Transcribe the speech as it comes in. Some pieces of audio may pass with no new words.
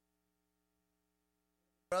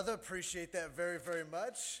Brother, appreciate that very, very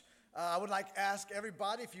much. I would like to ask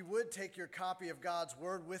everybody if you would take your copy of God's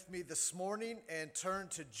Word with me this morning and turn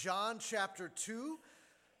to John chapter 2.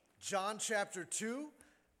 John chapter 2,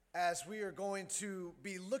 as we are going to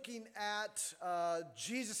be looking at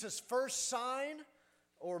Jesus' first sign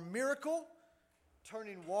or miracle,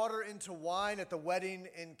 turning water into wine at the wedding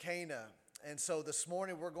in Cana. And so this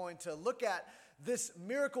morning we're going to look at this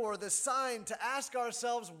miracle or this sign to ask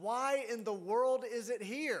ourselves, why in the world is it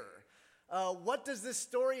here? What does this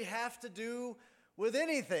story have to do with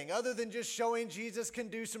anything other than just showing Jesus can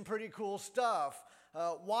do some pretty cool stuff?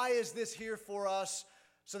 Why is this here for us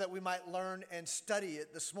so that we might learn and study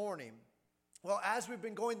it this morning? Well, as we've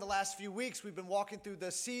been going the last few weeks, we've been walking through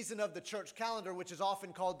the season of the church calendar, which is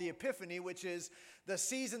often called the Epiphany, which is the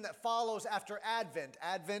season that follows after Advent.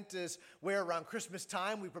 Advent is where around Christmas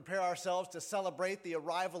time we prepare ourselves to celebrate the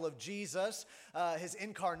arrival of Jesus, his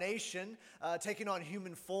incarnation, taking on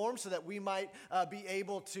human form so that we might be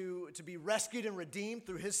able to be rescued and redeemed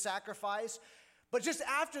through his sacrifice. But just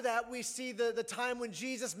after that, we see the time when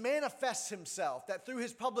Jesus manifests himself, that through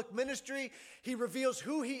his public ministry, he reveals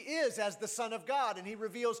who he is as the Son of God, and he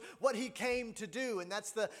reveals what he came to do, and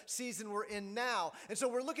that's the season we're in now. And so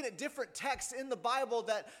we're looking at different texts in the Bible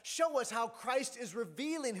that show us how Christ is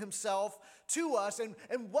revealing himself to us and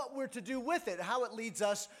what we're to do with it, how it leads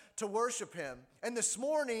us to worship him. And this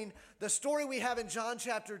morning, the story we have in John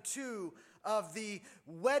chapter 2 of the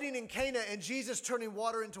wedding in Cana and Jesus turning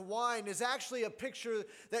water into wine is actually a picture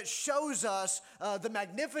that shows us the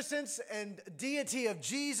magnificence and deity of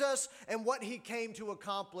Jesus and what he came to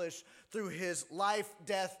accomplish through his life,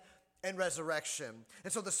 death, and resurrection.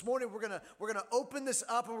 And so this morning we're gonna open this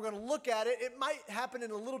up and we're gonna look at it. It might happen in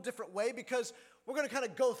a little different way because we're gonna kind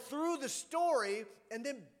of go through the story and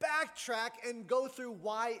then backtrack and go through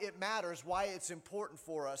why it matters, why it's important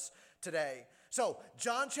for us today. So,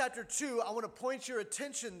 John chapter 2, I want to point your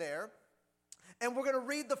attention there, and we're going to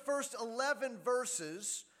read the first 11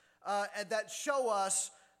 verses that show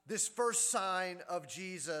us this first sign of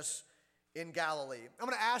Jesus in Galilee. I'm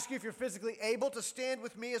going to ask you if you're physically able to stand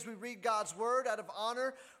with me as we read God's word out of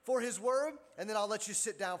honor for his word, and then I'll let you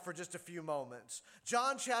sit down for just a few moments.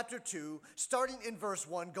 John chapter 2, starting in verse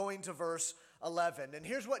 1, going to verse 11. And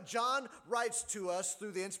here's what John writes to us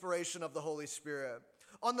through the inspiration of the Holy Spirit.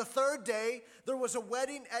 On the third day, there was a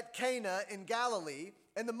wedding at Cana in Galilee,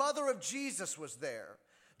 and the mother of Jesus was there.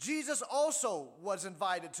 Jesus also was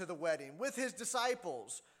invited to the wedding with his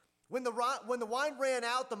disciples. When the wine ran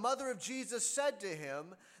out, the mother of Jesus said to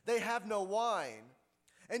him, "They have no wine."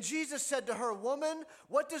 And Jesus said to her, "Woman,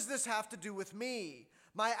 what does this have to do with me?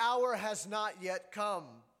 My hour has not yet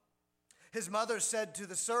come." His mother said to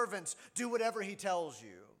the servants, "Do whatever he tells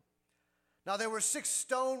you." Now there were 6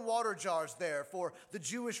 stone water jars there for the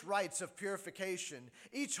Jewish rites of purification,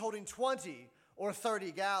 each holding 20 or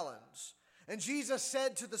 30 gallons. And Jesus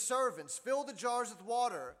said to the servants, "Fill the jars with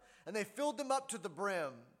water," and they filled them up to the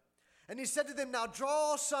brim. And he said to them, "Now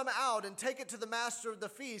draw some out and take it to the master of the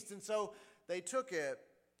feast." And so they took it.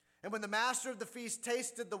 And when the master of the feast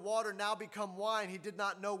tasted the water now become wine, he did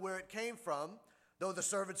not know where it came from, though the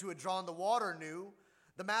servants who had drawn the water knew.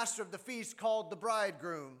 The master of the feast called the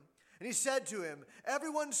bridegroom. And he said to him,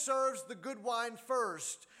 "Everyone serves the good wine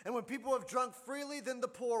first, and when people have drunk freely, then the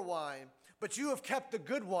poor wine. But you have kept the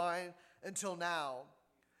good wine until now."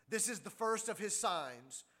 This is the first of his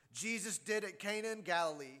signs Jesus did at Cana in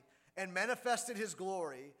Galilee and manifested his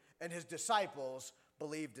glory, and his disciples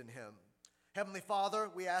believed in him. Heavenly Father,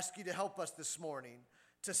 we ask you to help us this morning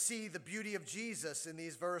to see the beauty of Jesus in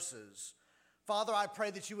these verses. Father, I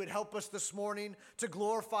pray that you would help us this morning to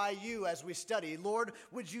glorify you as we study. Lord,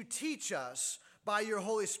 would you teach us by your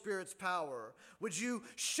Holy Spirit's power? Would you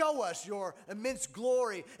show us your immense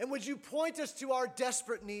glory? And would you point us to our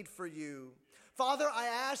desperate need for you? Father, I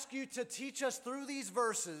ask you to teach us through these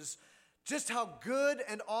verses just how good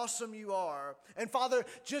and awesome you are. And Father,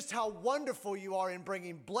 just how wonderful you are in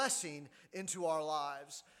bringing blessing into our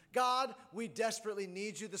lives. God, we desperately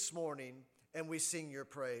need you this morning, and we sing your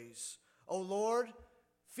praise. Oh Lord,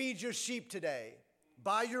 feed your sheep today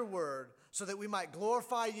by your word so that we might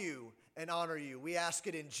glorify you and honor you. We ask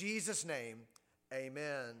it in Jesus' name,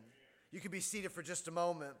 amen. You can be seated for just a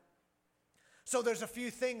moment. So there's a few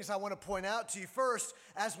things I want to point out to you. First,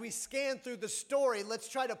 as we scan through the story, let's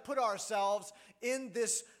try to put ourselves in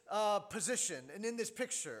this position and in this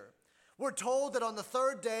picture. We're told that on the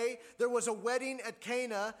third day, there was a wedding at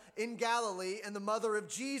Cana in Galilee, and the mother of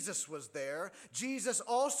Jesus was there. Jesus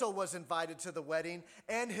also was invited to the wedding,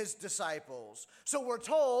 and his disciples. So we're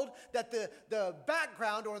told that the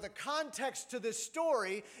background or the context to this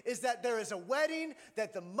story is that there is a wedding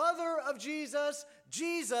that the mother of Jesus,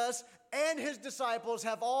 and his disciples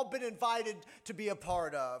have all been invited to be a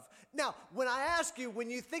part of. Now, when I ask you,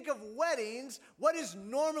 when you think of weddings, what is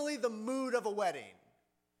normally the mood of a wedding?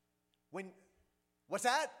 What's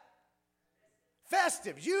that?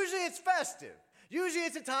 Festive. Usually it's festive. Usually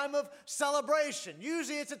it's a time of celebration.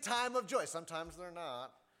 Usually it's a time of joy. Sometimes they're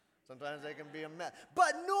not. Sometimes they can be a mess.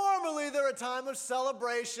 But normally they're a time of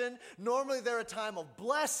celebration. Normally they're a time of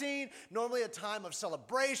blessing. Normally a time of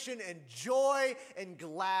celebration and joy and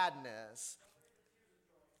gladness.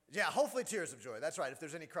 Yeah, hopefully tears of joy. That's right, if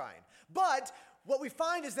there's any crying. But what we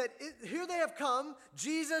find is that here they have come,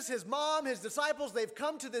 Jesus, his mom, his disciples, they've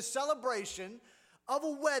come to this celebration of a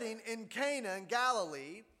wedding in Cana in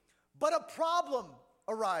Galilee, but a problem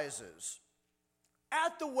arises.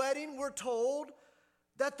 At the wedding, we're told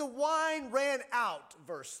that the wine ran out,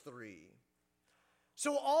 verse 3.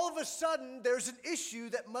 So all of a sudden, there's an issue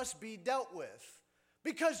that must be dealt with.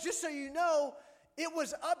 Because just so you know, it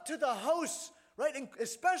was up to the hosts, right? And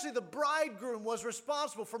especially the bridegroom was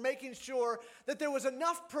responsible for making sure that there was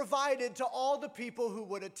enough provided to all the people who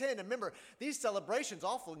would attend. And remember, these celebrations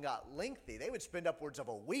often got lengthy. They would spend upwards of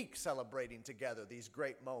a week celebrating together these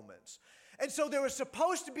great moments. And so there was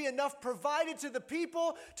supposed to be enough provided to the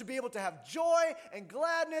people to be able to have joy and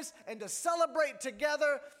gladness and to celebrate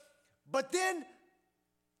together. But then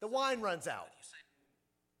the wine runs out.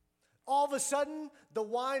 All of a sudden, the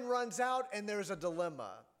wine runs out and there's a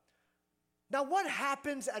dilemma. Now, what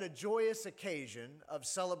happens at a joyous occasion of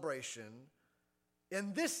celebration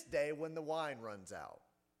in this day when the wine runs out?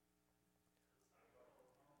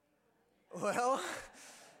 Well,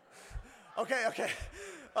 okay.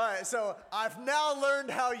 All right, so I've now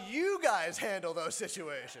learned how you guys handle those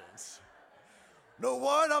situations. No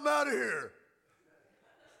wine, I'm out of here.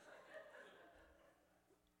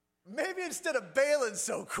 Maybe instead of bailing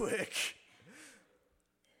so quick,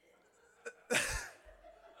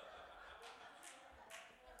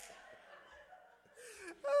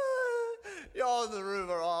 y'all in the room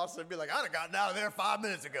are awesome. Be like, I'd have gotten out of there 5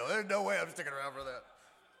 minutes ago. There's no way I'm sticking around for that.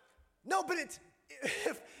 No, but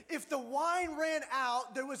if the wine ran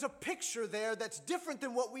out, there was a picture there that's different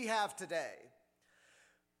than what we have today.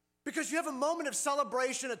 Because you have a moment of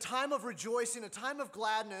celebration, a time of rejoicing, a time of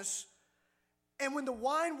gladness. And when the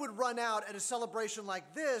wine would run out at a celebration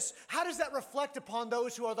like this, how does that reflect upon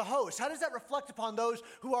those who are the hosts? How does that reflect upon those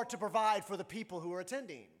who are to provide for the people who are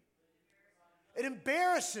attending? It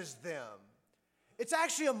embarrasses them. It's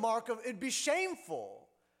actually a mark of, it'd be shameful.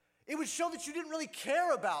 It would show that you didn't really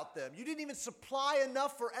care about them. You didn't even supply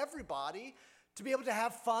enough for everybody to be able to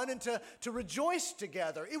have fun and to rejoice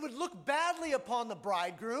together. It would look badly upon the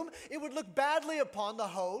bridegroom. It would look badly upon the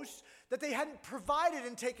host that they hadn't provided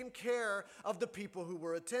and taken care of the people who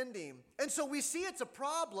were attending. And so we see it's a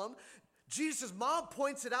problem. Jesus' mom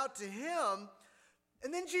points it out to him,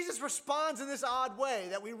 and then Jesus responds in this odd way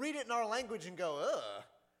that we read it in our language and go, ugh.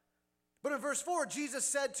 But in verse 4, Jesus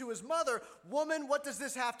said to his mother, "Woman, what does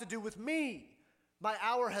this have to do with me? My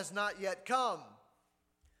hour has not yet come."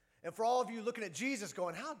 And for all of you looking at Jesus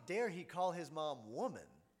going, how dare he call his mom woman?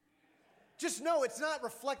 Just know it's not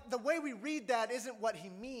the way we read that isn't what he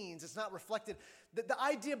means. It's not reflected. The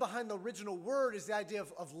idea behind the original word is the idea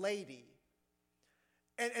of lady.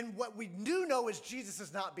 And what we do know is Jesus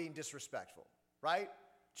is not being disrespectful, right?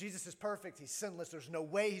 Jesus is perfect. He's sinless. There's no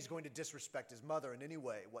way he's going to disrespect his mother in any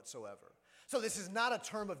way whatsoever. So this is not a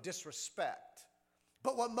term of disrespect.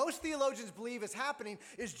 But what most theologians believe is happening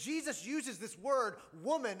is Jesus uses this word,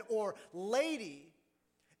 woman or lady,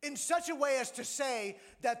 in such a way as to say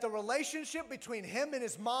that the relationship between him and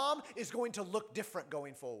his mom is going to look different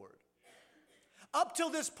going forward. Up till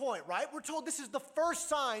this point, right, we're told this is the first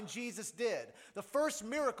sign Jesus did, the first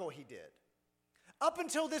miracle he did. Up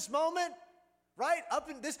until this moment, right,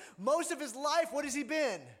 most of his life, what has he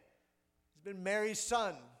been? He's been Mary's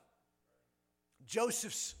son,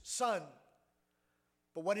 Joseph's son.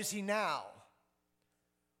 But what is he now?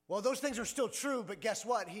 Well, those things are still true, but guess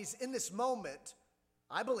what? He's in this moment,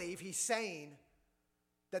 I believe he's saying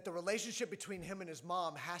that the relationship between him and his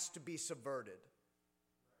mom has to be subverted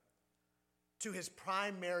to his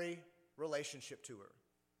primary relationship to her,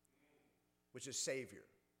 which is Savior,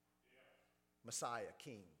 Messiah,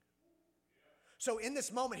 King. So in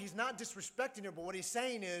this moment, he's not disrespecting her, but what he's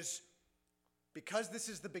saying is, because this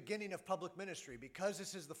is the beginning of public ministry, because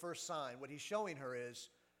this is the first sign, what he's showing her is,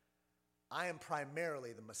 I am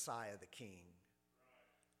primarily the Messiah, the King.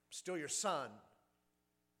 I'm still your son,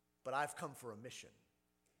 but I've come for a mission.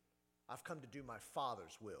 I've come to do my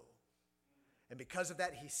Father's will. And because of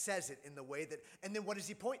that, he says it in the way that, and then what does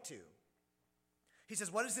he point to? He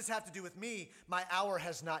says, what does this have to do with me? My hour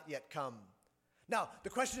has not yet come. Now, the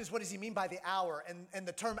question is, what does he mean by the hour? And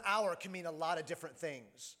the term hour can mean a lot of different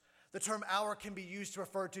things. The term hour can be used to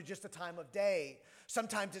refer to just a time of day.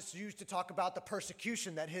 Sometimes it's used to talk about the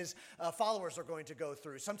persecution that his followers are going to go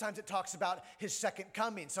through. Sometimes it talks about his second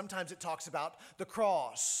coming. Sometimes it talks about the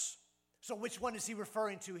cross. So which one is he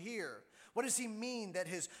referring to here? What does he mean that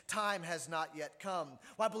his time has not yet come?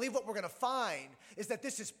 Well, I believe what we're going to find is that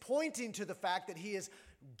this is pointing to the fact that he is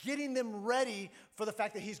getting them ready for the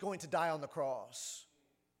fact that he's going to die on the cross.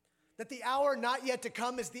 That the hour not yet to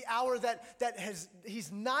come is the hour that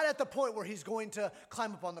he's not at the point where he's going to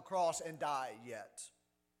climb up on the cross and die yet.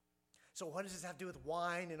 So what does this have to do with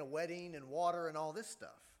wine and a wedding and water and all this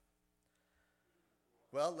stuff?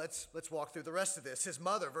 Well, let's walk through the rest of this. His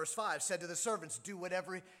mother, verse 5, said to the servants, do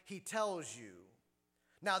whatever he tells you.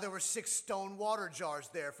 Now there were 6 stone water jars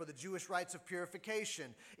there for the Jewish rites of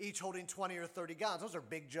purification, each holding 20 or 30 gallons. Those are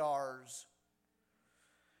big jars.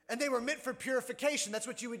 And they were meant for purification. That's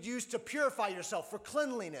what you would use to purify yourself, for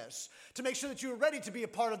cleanliness, to make sure that you were ready to be a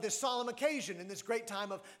part of this solemn occasion in this great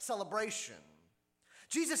time of celebration.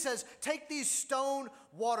 Jesus says, take these stone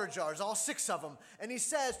water jars, all 6 of them, and he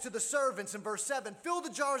says to the servants in verse 7, fill the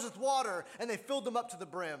jars with water, and they filled them up to the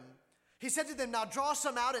brim. He said to them, now draw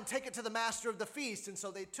some out and take it to the master of the feast, and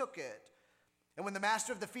so they took it. And when the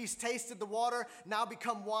master of the feast tasted the water, now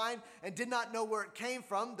become wine, and did not know where it came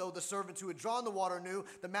from, though the servants who had drawn the water knew,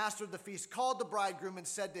 the master of the feast called the bridegroom and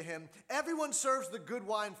said to him, everyone serves the good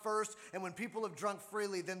wine first, and when people have drunk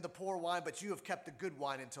freely, then the poor wine, but you have kept the good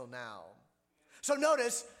wine until now. So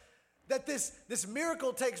notice that this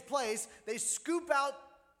miracle takes place. They scoop out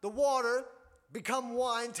the water, become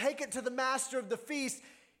wine, take it to the master of the feast.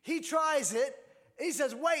 He tries it. He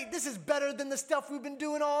says, wait, this is better than the stuff we've been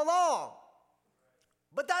doing all along.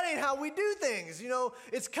 But that ain't how we do things. You know,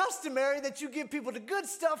 it's customary that you give people the good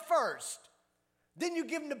stuff first. Then you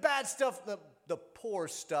give them the bad stuff, the poor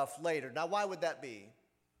stuff later. Now, why would that be?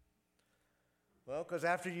 Well, because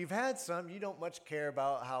after you've had some, you don't much care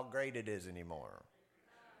about how great it is anymore.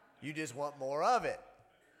 You just want more of it,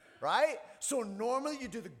 right? So normally you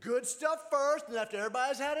do the good stuff first, and after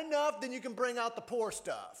everybody's had enough, then you can bring out the poor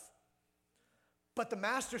stuff. But the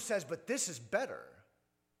master says, but this is better.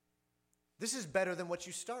 This is better than what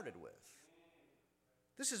you started with.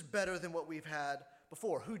 This is better than what we've had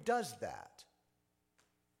before. Who does that?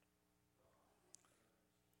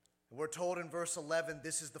 We're told in verse 11,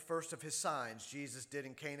 this is the first of his signs Jesus did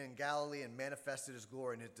in Cana in Galilee and manifested his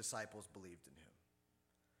glory, and his disciples believed in him.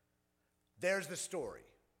 There's the story.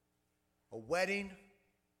 A wedding,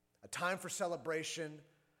 a time for celebration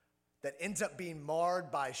that ends up being marred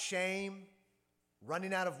by shame,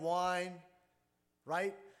 running out of wine,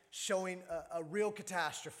 right? Showing a real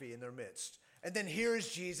catastrophe in their midst. And then here is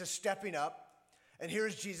Jesus stepping up, and here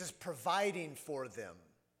is Jesus providing for them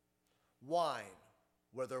wine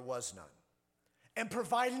where there was none, and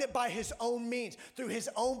providing it by his own means, through his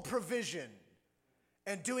own provision,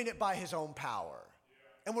 and doing it by his own power.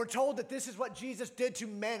 And we're told that this is what Jesus did to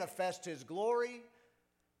manifest his glory,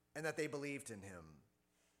 and that they believed in him.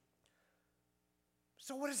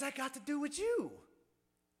 So what does that got to do with you?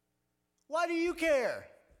 Why do you care?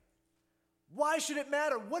 Why should it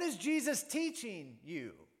matter? What is Jesus teaching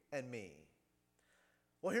you and me?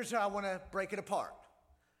 Well, here's how I want to break it apart.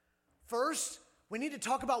 First, we need to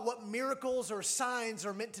talk about what miracles or signs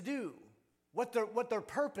are meant to do, what their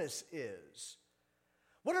purpose is.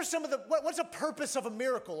 What are some of what's a purpose of a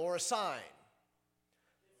miracle or a sign?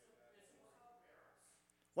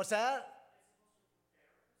 What's that?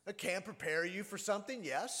 It can prepare you for something,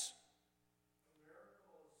 yes.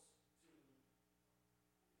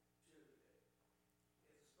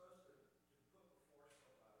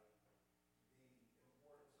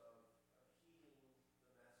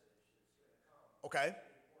 Okay.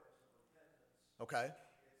 Okay.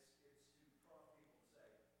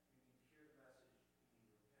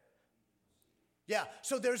 Yeah,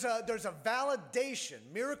 so there's a validation.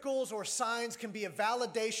 Miracles or signs can be a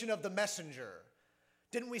validation of the messenger.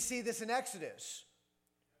 Didn't we see this in Exodus?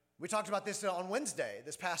 We talked about this on Wednesday,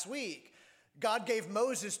 this past week. God gave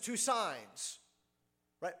Moses 2 signs,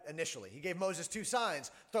 right? Initially, he gave Moses 2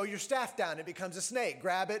 signs. Throw your staff down, it becomes a snake.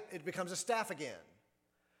 Grab it, it becomes a staff again.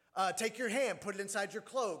 Take your hand, put it inside your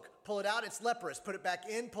cloak, pull it out, it's leprous. Put it back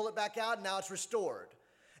in, pull it back out, and now it's restored.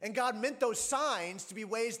 And God meant those signs to be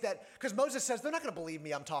ways that, because Moses says, they're not going to believe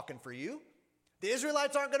me, I'm talking for you. The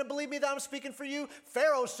Israelites aren't going to believe me that I'm speaking for you.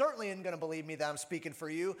 Pharaoh certainly isn't going to believe me that I'm speaking for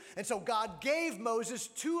you. And so God gave Moses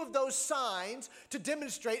 2 of those signs to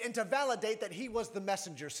demonstrate and to validate that he was the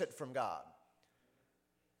messenger sent from God.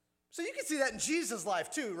 So you can see that in Jesus' life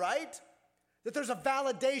too, right? That there's a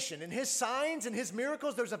validation. In his signs and his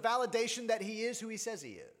miracles, there's a validation that he is who he says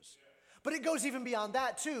he is. But it goes even beyond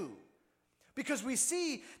that too. Because we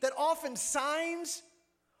see that often signs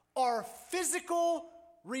are physical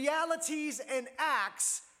realities and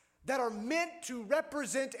acts that are meant to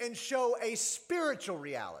represent and show a spiritual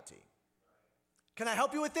reality. Can I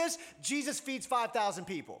help you with this? Jesus feeds 5,000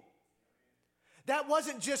 people. That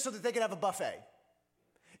wasn't just so that they could have a buffet.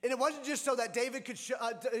 And it wasn't just so that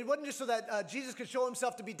Jesus could show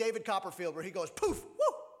himself to be David Copperfield, where he goes, poof,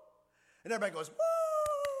 woo, and everybody goes, woo.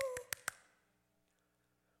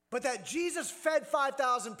 But that Jesus fed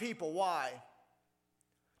 5,000 people. Why?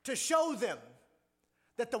 To show them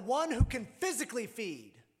that the one who can physically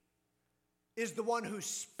feed is the one who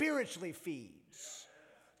spiritually feeds.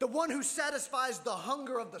 The one who satisfies the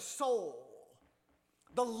hunger of the soul,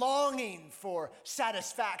 the longing for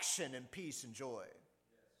satisfaction and peace and joy.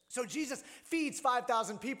 So Jesus feeds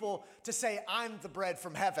 5,000 people to say, I'm the bread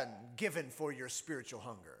from heaven given for your spiritual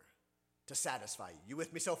hunger to satisfy you. You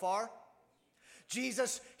with me so far?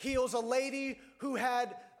 Jesus heals a lady who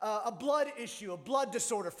had a blood issue, a blood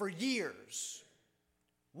disorder for years.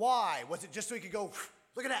 Why? Was it just so he could go,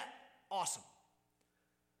 look at that, awesome?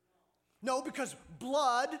 No, because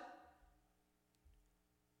blood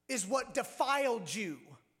is what defiled you.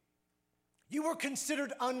 You were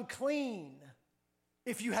considered unclean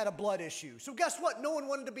if you had a blood issue. So guess what? No one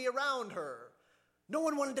wanted to be around her. No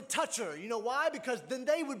one wanted to touch her. You know why? Because then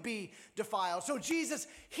they would be defiled. So Jesus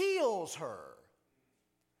heals her.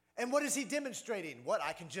 And what is he demonstrating? What,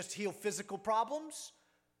 I can just heal physical problems?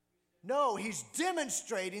 No, he's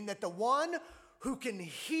demonstrating that the one who can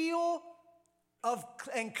heal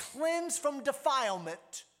and cleanse from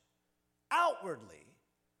defilement outwardly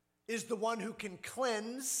is the one who can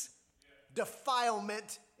cleanse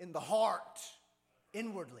defilement in the heart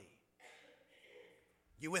inwardly.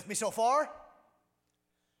 You with me so far?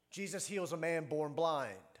 Jesus heals a man born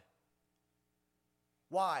blind.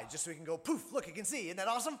 Why? Just so he can go, poof, look, he can see. Isn't that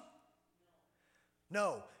awesome?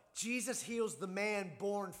 No, Jesus heals the man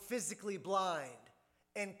born physically blind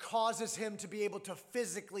and causes him to be able to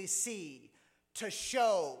physically see, to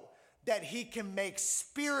show that he can make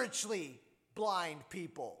spiritually blind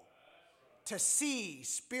people to see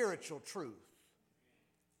spiritual truth,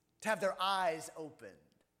 to have their eyes opened.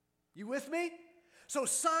 You with me? So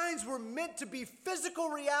signs were meant to be physical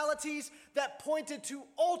realities that pointed to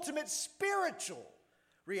ultimate spiritual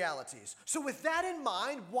realities. So with that in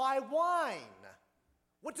mind, why wine?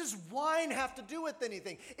 What does wine have to do with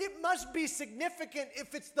anything? It must be significant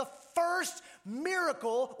if it's the first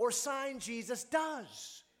miracle or sign Jesus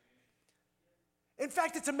does. In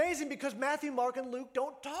fact, it's amazing because Matthew, Mark, and Luke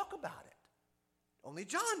don't talk about it. Only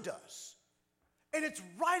John does. And it's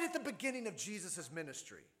right at the beginning of Jesus'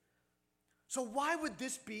 ministry. So why would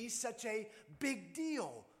this be such a big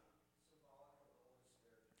deal?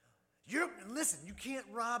 Listen, you can't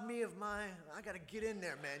rob me of I got to get in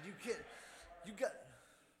there, man.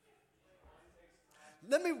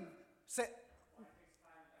 Let me say,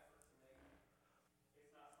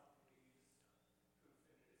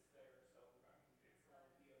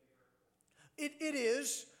 it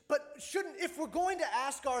is, but if we're going to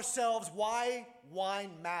ask ourselves why wine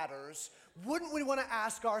matters, wouldn't we want to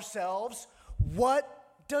ask ourselves, what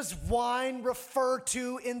does wine refer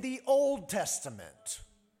to in the Old Testament?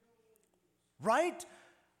 Right?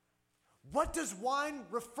 What does wine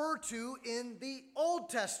refer to in the Old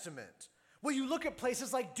Testament? Well, you look at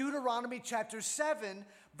places like Deuteronomy chapter 7,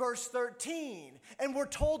 verse 13, and we're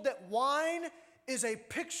told that wine is a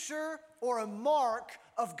picture or a mark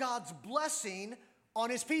of God's blessing on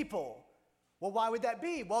his people. Well, why would that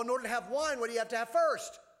be? Well, in order to have wine, what do you have to have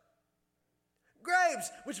first? Grapes,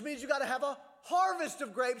 which means you got to have a harvest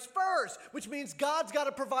of grapes first, which means God's got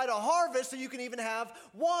to provide a harvest so you can even have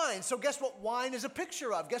wine. So guess what wine is a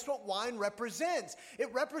picture of? Guess what wine represents?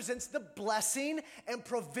 It represents the blessing and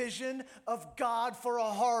provision of God for a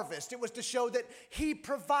harvest. It was to show that he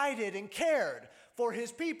provided and cared for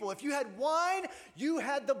his people. If you had wine, you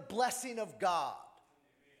had the blessing of God.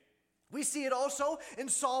 We see it also in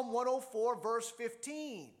Psalm 104, verse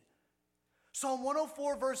 15. Psalm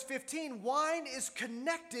 104, verse 15, wine is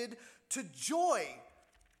connected to joy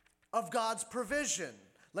of God's provision.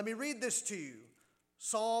 Let me read this to you.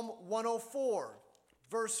 Psalm 104,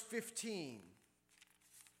 verse 15.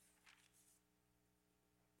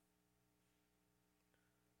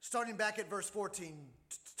 Starting back at verse 14,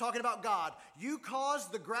 talking about God. You cause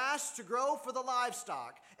the grass to grow for the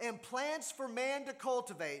livestock and plants for man to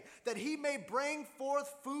cultivate, that he may bring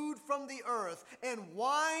forth food from the earth and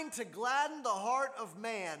wine to gladden the heart of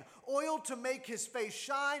man, oil to make his face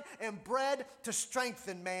shine, and bread to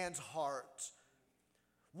strengthen man's heart.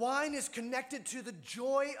 Wine is connected to the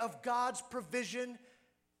joy of God's provision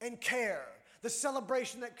and care, the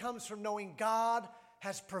celebration that comes from knowing God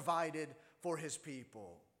has provided for his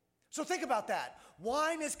people. So think about that.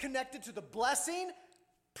 Wine is connected to the blessing,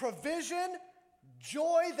 provision,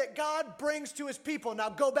 joy that God brings to his people. Now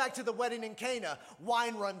go back to the wedding in Cana.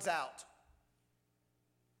 Wine runs out.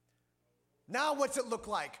 Now what's it look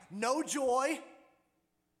like? No joy,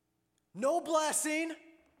 no blessing,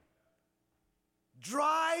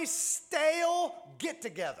 dry, stale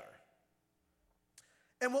get-together.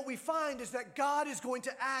 And what we find is that God is going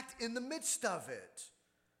to act in the midst of it.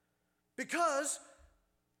 Because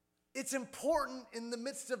it's important in the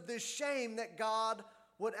midst of this shame that God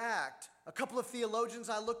would act. A couple of theologians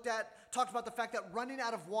I looked at talked about the fact that running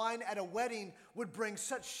out of wine at a wedding would bring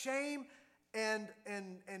such shame and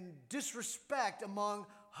disrespect among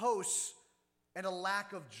hosts and a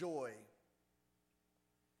lack of joy.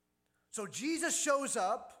 So Jesus shows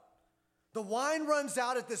up, the wine runs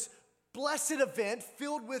out at this blessed event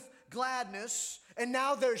filled with gladness, and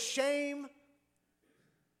now there's shame,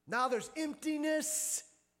 now there's emptiness,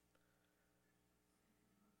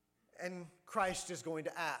 and Christ is going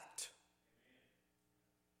to act.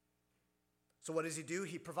 So what does he do?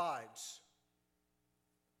 He provides.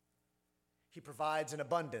 He provides in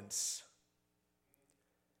abundance.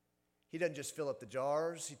 He doesn't just fill up the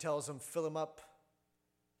jars. He tells them, fill them up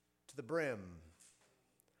to the brim.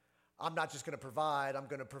 I'm not just going to provide, I'm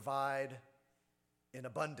going to provide in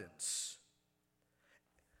abundance.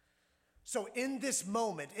 So in this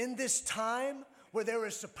moment, in this time where there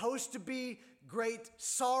is supposed to be great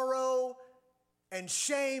sorrow and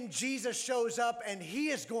shame, Jesus shows up and he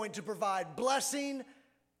is going to provide blessing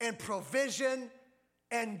and provision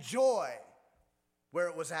and joy where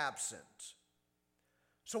it was absent.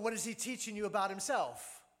 So what is he teaching you about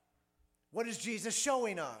himself? What is Jesus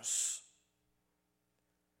showing us?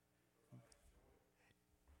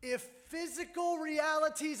 If physical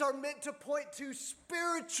realities are meant to point to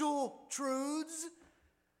spiritual truths,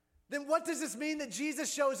 then what does this mean that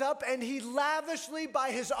Jesus shows up and he lavishly, by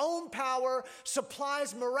his own power,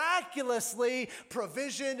 supplies miraculously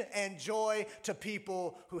provision and joy to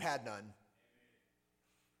people who had none?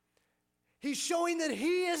 He's showing that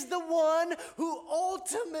he is the one who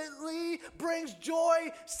ultimately brings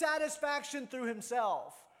joy, satisfaction through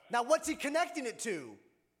himself. Now, what's he connecting it to?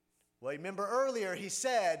 Well, remember earlier he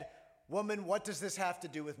said, "Woman, what does this have to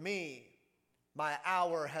do with me? My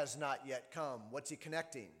hour has not yet come." What's he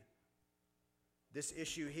connecting? This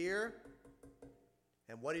issue here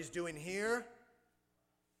and what he's doing here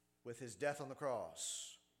with his death on the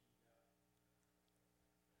cross.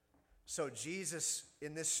 So Jesus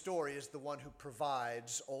in this story is the one who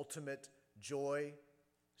provides ultimate joy,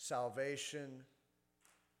 salvation,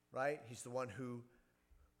 right? He's the one who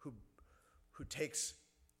takes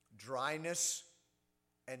dryness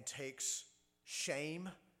and takes shame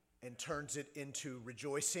and turns it into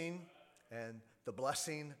rejoicing and the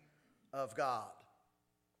blessing of God.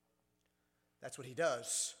 That's what he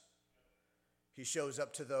does. He shows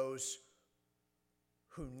up to those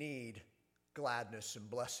who need gladness and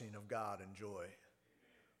blessing of God and joy,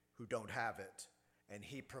 who don't have it, and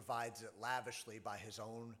he provides it lavishly by his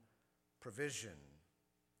own provision.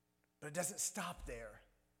 But it doesn't stop there,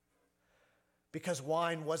 because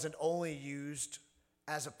wine wasn't only used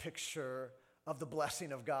as a picture of the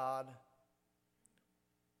blessing of God,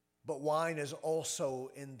 but wine is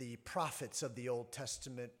also in the prophets of the Old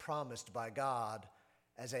Testament promised by God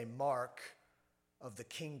as a mark of the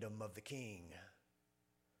kingdom of the King.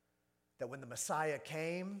 That when the Messiah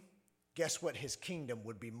came, guess what his kingdom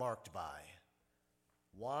would be marked by?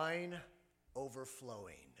 Wine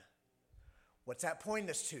overflowing. What's that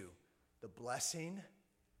pointing us to? The blessing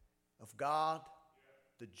of God,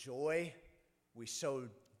 the joy we so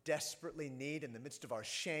desperately need in the midst of our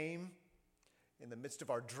shame, in the midst of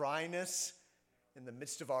our dryness, in the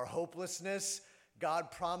midst of our hopelessness.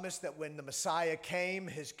 God promised that when the Messiah came,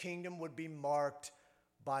 his kingdom would be marked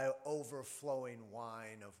by overflowing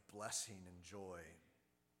wine of blessing and joy.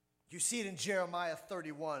 You see it in Jeremiah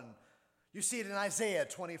 31. You see it in Isaiah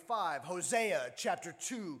 25, Hosea chapter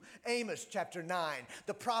 2, Amos chapter 9.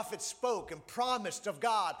 The prophets spoke and promised of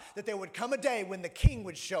God that there would come a day when the king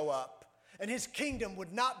would show up, and his kingdom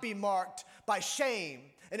would not be marked by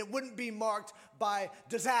shame, and it wouldn't be marked by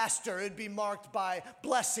disaster. It'd be marked by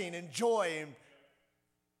blessing and joy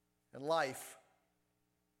and life.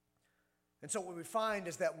 And so what we find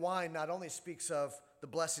is that wine not only speaks of the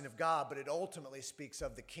blessing of God, but it ultimately speaks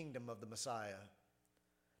of the kingdom of the Messiah.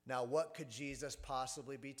 Now, what could Jesus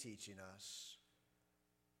possibly be teaching us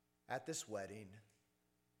at this wedding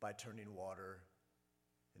by turning water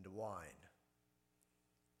into wine?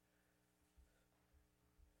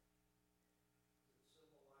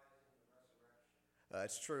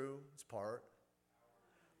 That's true. It's part.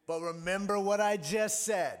 But remember what I just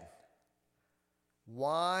said.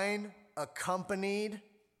 Wine accompanied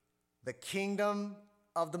the kingdom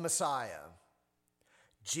of the Messiah.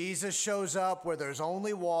 Jesus shows up where there's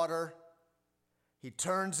only water. He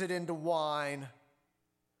turns it into wine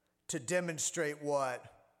to demonstrate what?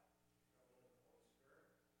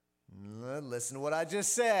 Listen to what I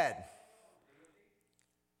just said.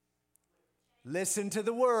 Listen to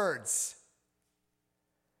the words.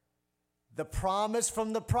 The promise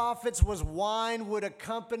from the prophets was wine would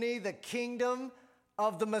accompany the kingdom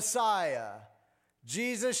of the Messiah.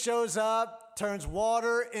 Jesus shows up, turns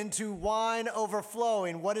water into wine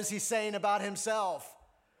overflowing. What is he saying about himself?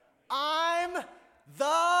 I'm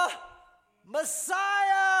the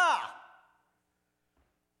Messiah.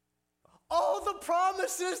 All the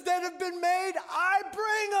promises that have been made, I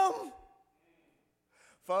bring them.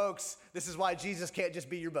 Folks, this is why Jesus can't just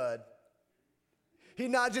be your bud. He's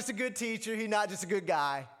not just a good teacher. He's not just a good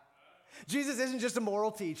guy. Jesus isn't just a moral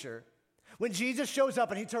teacher. When Jesus shows up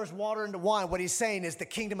and he turns water into wine, what he's saying is the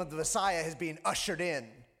kingdom of the Messiah is being ushered in.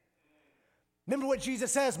 Remember what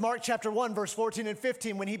Jesus says, Mark chapter 1, verse 14 and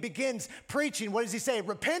 15, when he begins preaching, what does he say?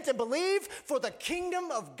 Repent and believe, for the kingdom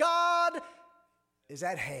of God is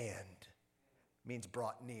at hand. Means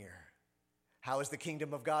brought near. How is the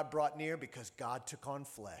kingdom of God brought near? Because God took on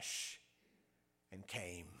flesh and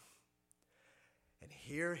came. And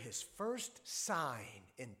here his first sign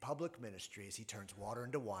in public ministry is he turns water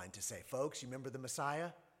into wine to say, folks, you remember the Messiah?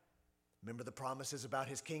 Remember the promises about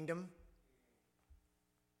his kingdom?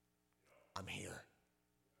 I'm here.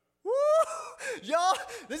 Woo! Y'all,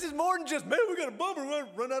 this is more than just, man, we got a bummer, we're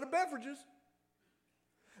gonna run out of beverages.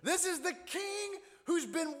 This is the king who's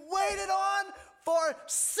been waited on for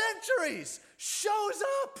centuries, shows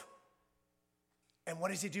up. And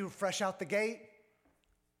what does he do fresh out the gate?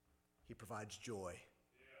 He provides joy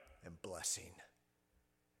and blessing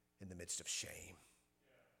in the midst of shame.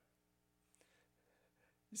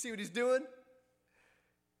 You see what he's doing?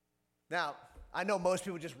 Now, I know most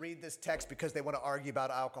people just read this text because they want to argue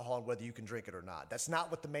about alcohol and whether you can drink it or not. That's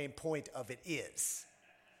not what the main point of it is.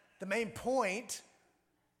 The main point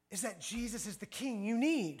is that Jesus is the king you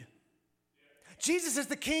need. Jesus is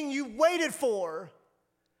the king you waited for.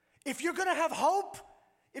 If you're going to have hope,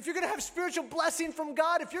 if you're going to have spiritual blessing from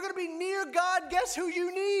God, if you're going to be near God, guess who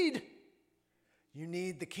you need? You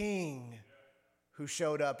need the king who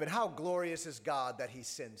showed up. And how glorious is God that he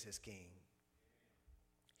sends his king.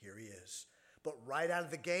 Here he is. But right out of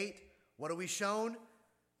the gate, what are we shown?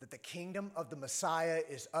 That the kingdom of the Messiah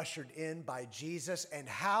is ushered in by Jesus. And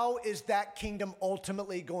how is that kingdom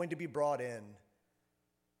ultimately going to be brought in?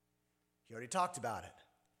 He already talked about it.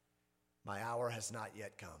 My hour has not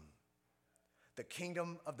yet come. The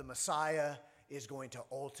kingdom of the Messiah is going to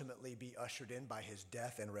ultimately be ushered in by his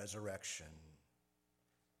death and resurrection.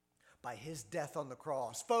 By his death on the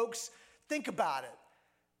cross. Folks, think about it.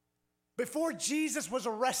 Before Jesus was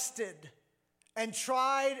arrested and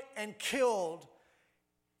tried and killed,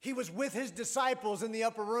 he was with his disciples in the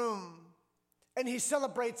upper room. And he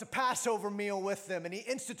celebrates a Passover meal with them. And he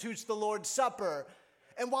institutes the Lord's Supper.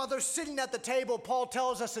 And while they're sitting at the table, Paul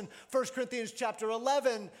tells us in 1 Corinthians chapter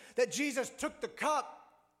 11 that Jesus took the cup,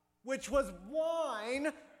 which was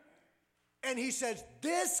wine, and he says,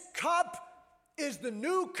 this cup is the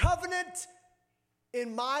new covenant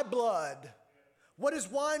in my blood. What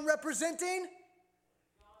is wine representing?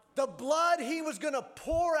 The blood he was going to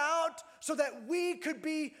pour out so that we could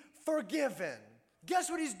be forgiven.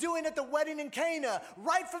 Guess what he's doing at the wedding in Cana?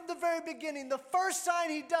 Right from the very beginning, the first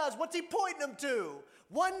sign he does, what's he pointing them to?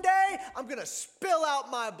 One day, I'm going to spill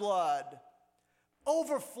out my blood,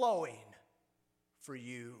 overflowing for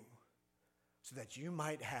you, so that you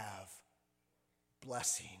might have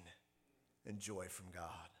blessing and joy from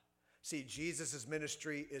God. See, Jesus'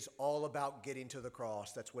 ministry is all about getting to the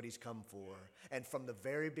cross. That's what he's come for. And from the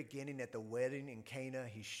very beginning at the wedding in Cana,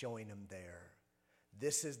 he's showing them there.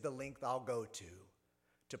 This is the length I'll go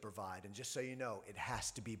to provide. And just so you know, it has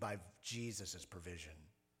to be by Jesus' provision.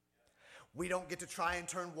 We don't get to try and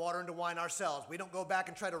turn water into wine ourselves. We don't go back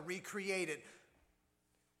and try to recreate it.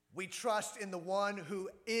 We trust in the one who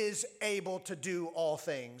is able to do all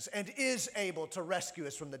things and is able to rescue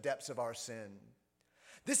us from the depths of our sin.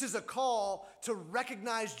 This is a call to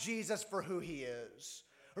recognize Jesus for who he is.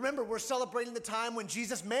 Remember, we're celebrating the time when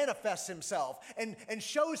Jesus manifests himself and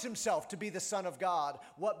shows himself to be the Son of God.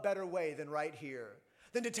 What better way than right here?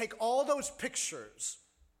 Than to take all those pictures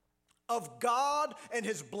of God and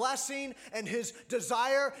his blessing and his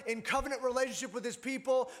desire in covenant relationship with his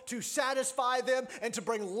people to satisfy them and to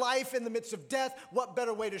bring life in the midst of death. What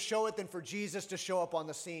better way to show it than for Jesus to show up on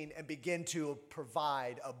the scene and begin to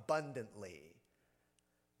provide abundantly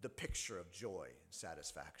the picture of joy and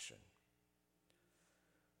satisfaction?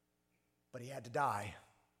 But he had to die,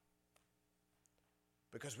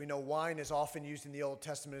 because we know wine is often used in the Old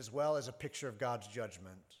Testament as well as a picture of God's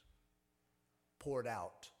judgment poured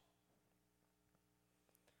out.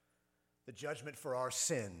 The judgment for our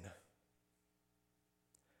sin.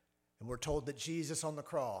 And we're told that Jesus on the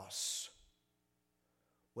cross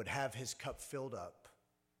would have his cup filled up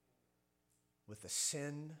with the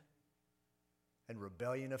sin and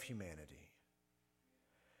rebellion of humanity.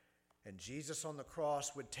 And Jesus on the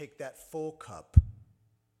cross would take that full cup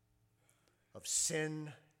of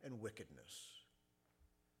sin and wickedness,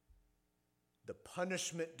 the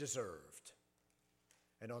punishment deserved.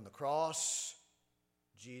 And on the cross,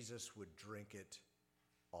 Jesus would drink it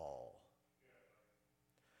all.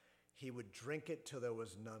 He would drink it till there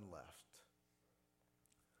was none left,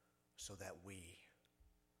 so that we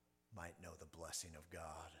might know the blessing of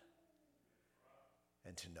God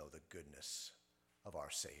and to know the goodness of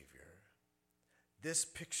our Savior. This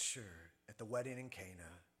picture at the wedding in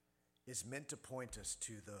Cana is meant to point us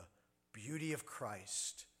to the beauty of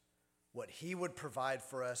Christ, what he would provide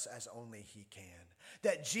for us as only he can.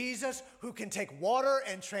 That Jesus, who can take water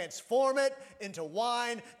and transform it into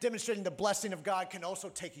wine, demonstrating the blessing of God, can also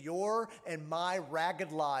take your and my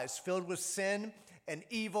ragged lives filled with sin and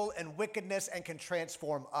evil and wickedness and can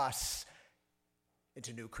transform us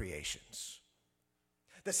into new creations.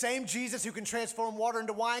 The same Jesus who can transform water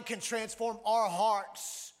into wine can transform our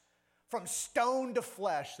hearts from stone to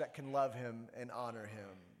flesh that can love him and honor him.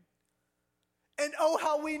 And oh,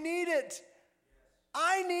 how we need it.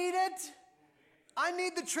 I need it. I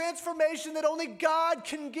need the transformation that only God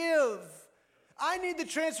can give. I need the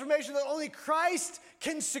transformation that only Christ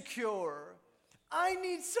can secure. I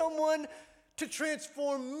need someone to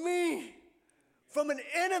transform me from an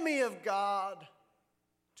enemy of God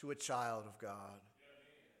to a child of God.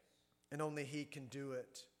 And only he can do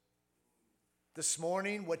it. This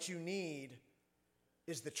morning, what you need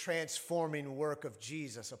is the transforming work of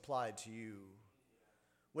Jesus applied to you.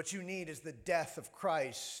 What you need is the death of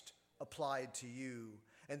Christ applied to you.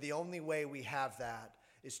 And the only way we have that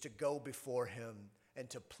is to go before him and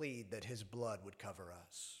to plead that his blood would cover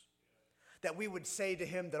us. That we would say to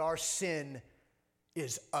him that our sin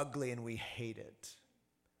is ugly and we hate it.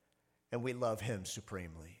 And we love him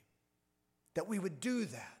supremely. That we would do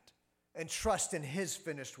that and trust in his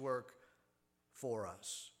finished work for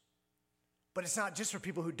us. But it's not just for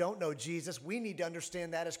people who don't know Jesus. We need to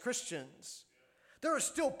understand that as Christians. There are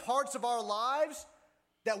still parts of our lives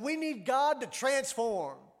that we need God to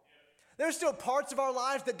transform. There are still parts of our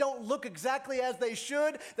lives that don't look exactly as they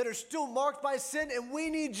should, that are still marked by sin, and we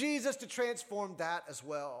need Jesus to transform that as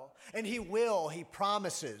well. And he will. He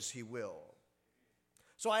promises he will.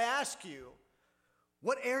 So I ask you,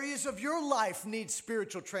 what areas of your life need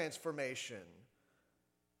spiritual transformation?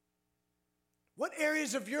 What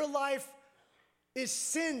areas of your life is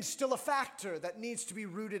sin still a factor that needs to be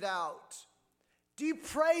rooted out? Do you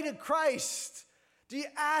pray to Christ? Do you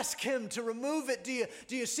ask him to remove it?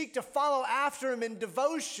 Do you seek to follow after him in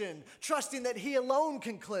devotion, trusting that he alone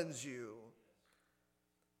can cleanse you?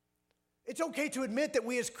 It's okay to admit that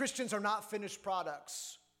we as Christians are not finished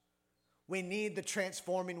products. We need the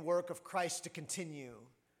transforming work of Christ to continue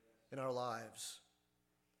in our lives.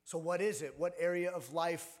 So what is it? What area of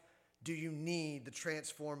life do you need the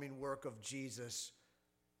transforming work of Jesus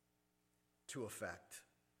to affect?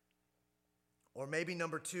 Or maybe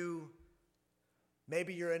number two,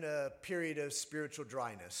 maybe you're in a period of spiritual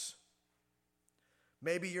dryness.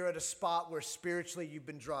 Maybe you're at a spot where spiritually you've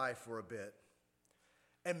been dry for a bit.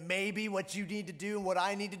 And maybe what you need to do and what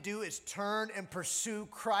I need to do is turn and pursue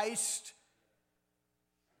Christ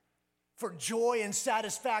for joy and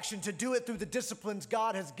satisfaction, to do it through the disciplines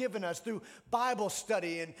God has given us, through Bible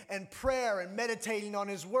study and prayer and meditating on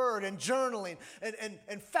his word and journaling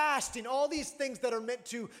and fasting, all these things that are meant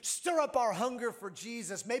to stir up our hunger for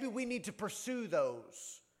Jesus. Maybe we need to pursue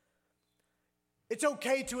those. It's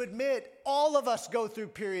okay to admit all of us go through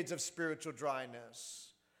periods of spiritual dryness.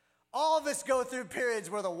 All of us go through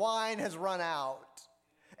periods where the wine has run out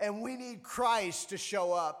and we need Christ to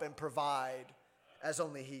show up and provide as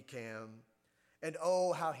only he can. And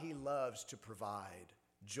oh, how he loves to provide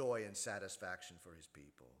joy and satisfaction for his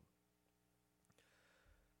people.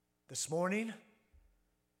 This morning,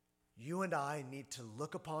 you and I need to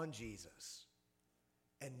look upon Jesus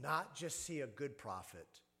and not just see a good prophet,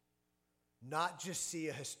 not just see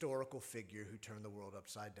a historical figure who turned the world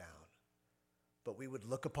upside down, but we would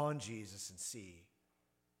look upon Jesus and see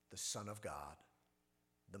the Son of God,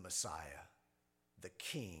 the Messiah, the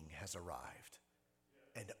King has arrived.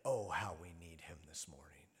 And oh, how we need him this morning.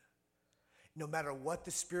 No matter what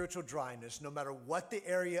the spiritual dryness, no matter what the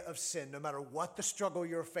area of sin, no matter what the struggle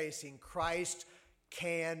you're facing, Christ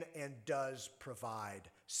can and does provide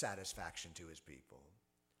satisfaction to his people.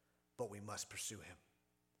 But we must pursue him.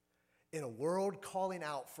 In a world calling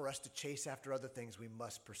out for us to chase after other things, we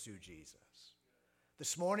must pursue Jesus.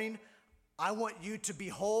 This morning, I want you to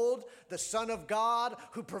behold the Son of God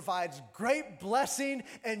who provides great blessing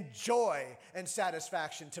and joy and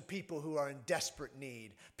satisfaction to people who are in desperate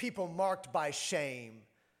need, people marked by shame.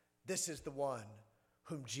 This is the one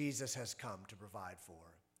whom Jesus has come to provide for.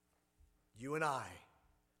 You and I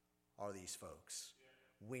are these folks.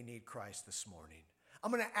 We need Christ this morning. I'm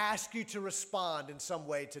going to ask you to respond in some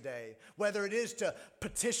way today, whether it is to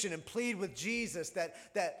petition and plead with Jesus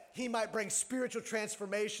that he might bring spiritual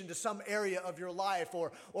transformation to some area of your life,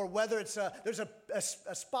 or whether it's there's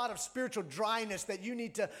a spot of spiritual dryness that you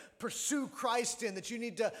need to pursue Christ in, that you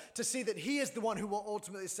need to see that he is the one who will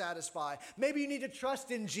ultimately satisfy. Maybe you need to trust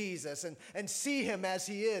in Jesus and see him as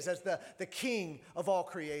he is, as the King of all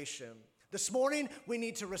creation. This morning, we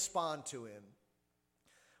need to respond to him.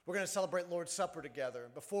 We're going to celebrate Lord's Supper together.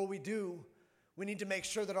 Before we do, we need to make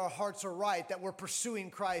sure that our hearts are right, that we're pursuing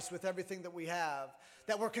Christ with everything that we have,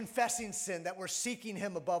 that we're confessing sin, that we're seeking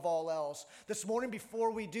him above all else. This morning,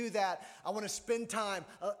 before we do that, I want to spend time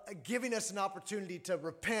giving us an opportunity to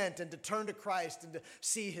repent and to turn to Christ and to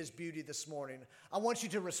see his beauty this morning. I want you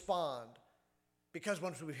to respond, because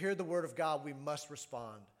once we hear the word of God, we must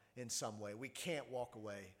respond in some way. We can't walk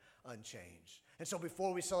away unchanged. And so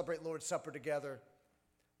before we celebrate Lord's Supper together,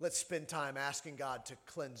 let's spend time asking God to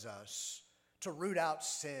cleanse us, to root out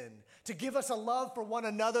sin, to give us a love for one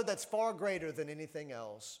another that's far greater than anything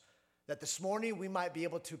else, that this morning we might be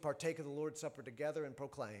able to partake of the Lord's Supper together and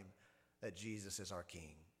proclaim that Jesus is our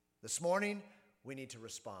King. This morning, we need to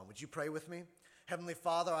respond. Would you pray with me? Heavenly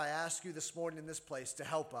Father, I ask you this morning in this place to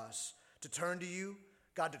help us, to turn to you,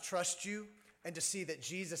 God, to trust you, and to see that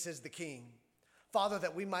Jesus is the King. Father,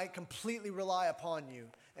 that we might completely rely upon you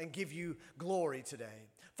and give you glory today.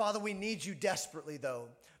 Father, we need you desperately, though,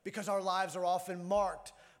 because our lives are often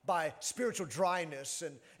marked by spiritual dryness.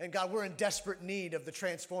 And God, we're in desperate need of the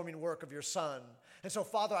transforming work of your Son. And so,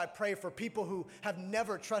 Father, I pray for people who have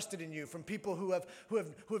never trusted in you, from people who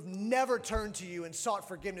have never turned to you and sought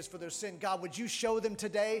forgiveness for their sin. God, would you show them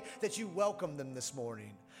today that you welcome them this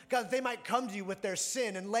morning? God, that they might come to you with their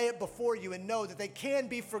sin and lay it before you and know that they can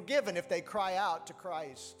be forgiven if they cry out to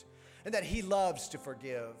Christ, and that he loves to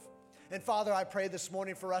forgive. And Father, I pray this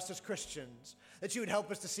morning for us as Christians that you would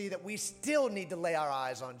help us to see that we still need to lay our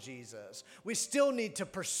eyes on Jesus. We still need to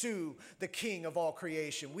pursue the King of all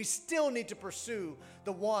creation. We still need to pursue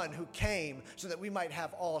the one who came so that we might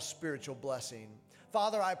have all spiritual blessing.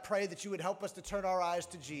 Father, I pray that you would help us to turn our eyes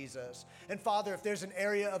to Jesus. And Father, if there's an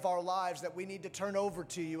area of our lives that we need to turn over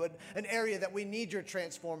to you, an area that we need your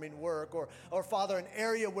transforming work, or Father, an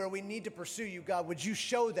area where we need to pursue you, God, would you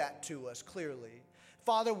show that to us clearly?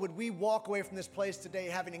 Father, would we walk away from this place today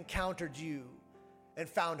having encountered you and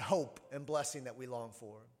found hope and blessing that we long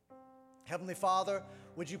for? Heavenly Father,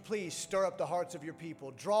 would you please stir up the hearts of your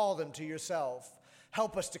people, draw them to yourself,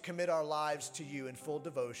 help us to commit our lives to you in full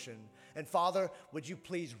devotion. And Father, would you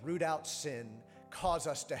please root out sin, cause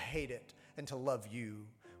us to hate it and to love you.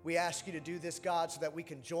 We ask you to do this, God, so that we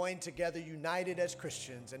can join together united as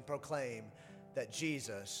Christians and proclaim that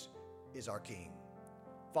Jesus is our King.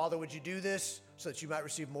 Father, would you do this so that you might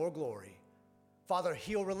receive more glory? Father,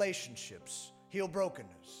 heal relationships, heal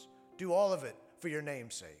brokenness. Do all of it for your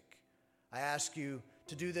name's sake. I ask you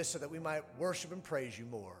to do this so that we might worship and praise you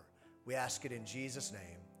more. We ask it in Jesus'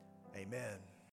 name. Amen.